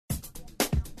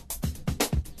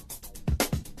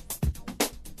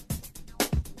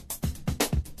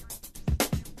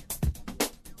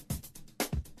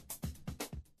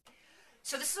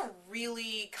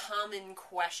really common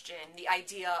question, the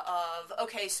idea of,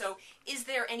 okay, so is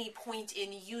there any point in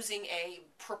using a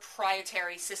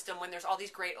proprietary system when there's all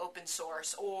these great open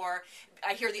source? Or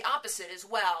I hear the opposite as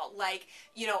well, like,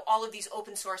 all of these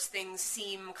open source things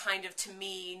seem kind of, to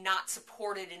me, not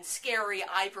supported and scary.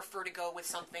 I prefer to go with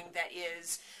something that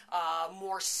is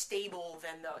more stable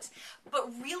than those.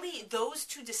 But really, those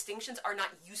two distinctions are not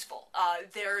useful.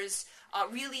 There's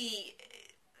really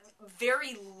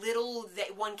very little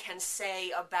that one can say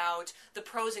about the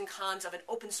pros and cons of an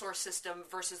open source system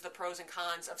versus the pros and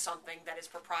cons of something that is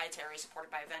proprietary, supported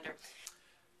by a vendor.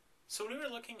 So when we were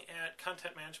looking at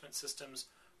content management systems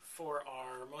for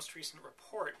our most recent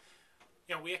report,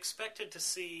 we expected to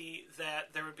see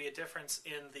that there would be a difference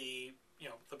in the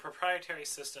proprietary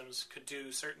systems could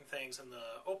do certain things and the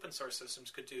open source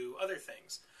systems could do other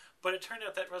things. But it turned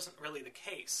out that wasn't really the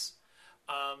case.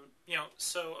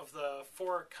 So of the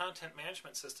 4 content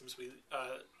management systems,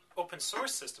 open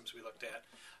source systems we looked at,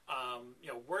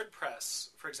 WordPress,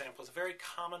 for example, is a very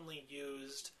commonly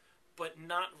used but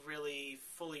not really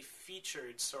fully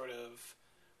featured sort of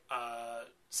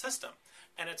system.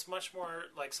 And it's much more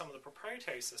like some of the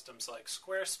proprietary systems like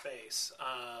Squarespace,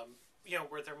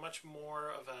 where they're much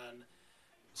more of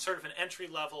an entry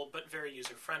level but very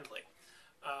user friendly.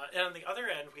 And on the other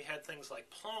end, we had things like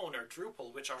Plone or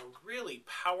Drupal, which are really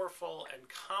powerful and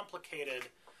complicated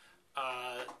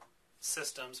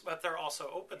systems, but they're also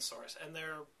open source, and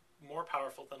they're more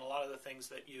powerful than a lot of the things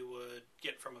that you would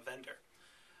get from a vendor.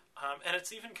 And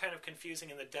it's even kind of confusing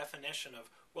in the definition of,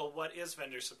 well, what is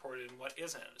vendor supported and what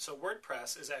isn't? So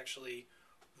WordPress is actually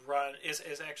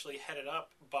is actually headed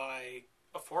up by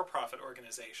a for-profit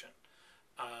organization,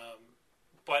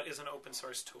 but is an open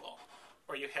source tool.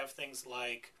 Or you have things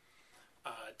like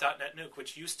 .NET Nuke,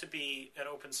 which used to be an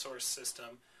open source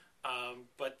system,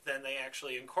 but then they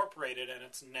actually incorporated, and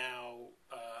it's now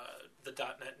the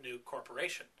 .NET Nuke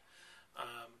Corporation.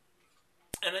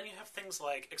 And then you have things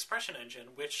like Expression Engine,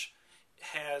 which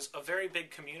has a very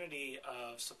big community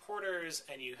of supporters,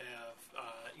 and you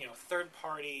have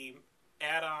third-party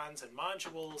add-ons and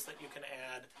modules that you can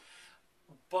add,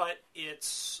 but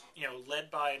it's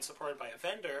led by and supported by a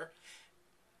vendor.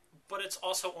 But it's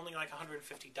also only like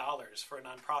 $150 for a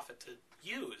nonprofit to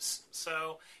use.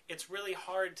 So it's really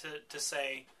hard to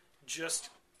say just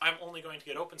I'm only going to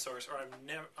get open source or I'm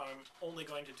only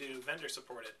going to do vendor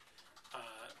supported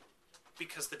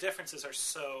because the differences are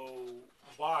so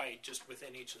wide just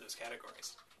within each of those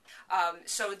categories.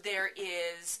 So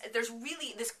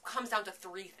this comes down to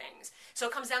 3 things. So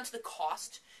it comes down to the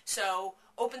cost. So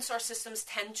open source systems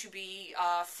tend to be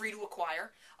free to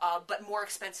acquire, but more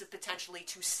expensive potentially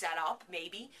to set up,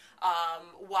 maybe,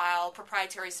 while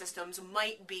proprietary systems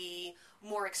might be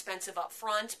more expensive up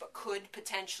front, but could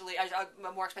potentially,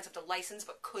 more expensive to license,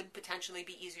 but could potentially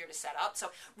be easier to set up.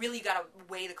 So really you got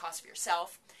to weigh the cost for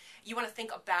yourself. You want to think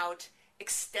about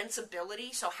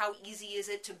extensibility, so how easy is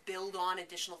it to build on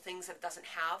additional things that it doesn't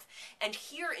have? And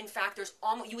here, in fact,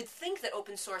 you would think that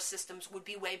open source systems would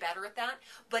be way better at that,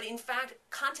 but in fact,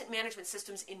 content management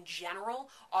systems in general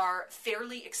are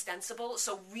fairly extensible,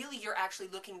 so really you're actually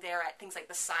looking there at things like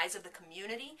the size of the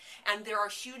community, and there are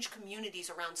huge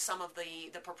communities around some of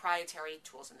the proprietary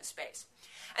tools in the space.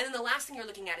 And then the last thing you're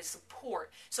looking at is support.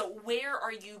 So where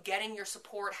are you getting your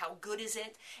support? How good is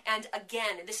it? And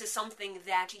again, this is something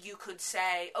that you could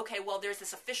say, okay, well, there's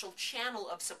this official channel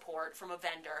of support from a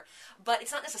vendor, but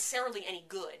it's not necessarily any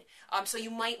good. So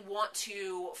you might want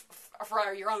to,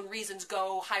 for your own reasons,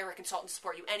 go hire a consultant to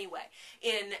support you anyway.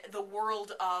 In the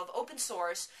world of open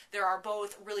source, there are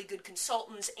both really good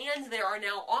consultants and there are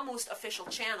now almost official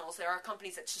channels. There are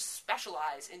companies that just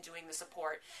specialize in doing the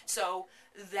support. So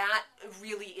that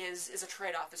really is a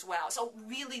trade-off as well. So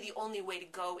really the only way to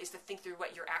go is to think through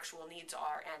what your actual needs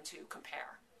are and to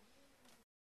compare.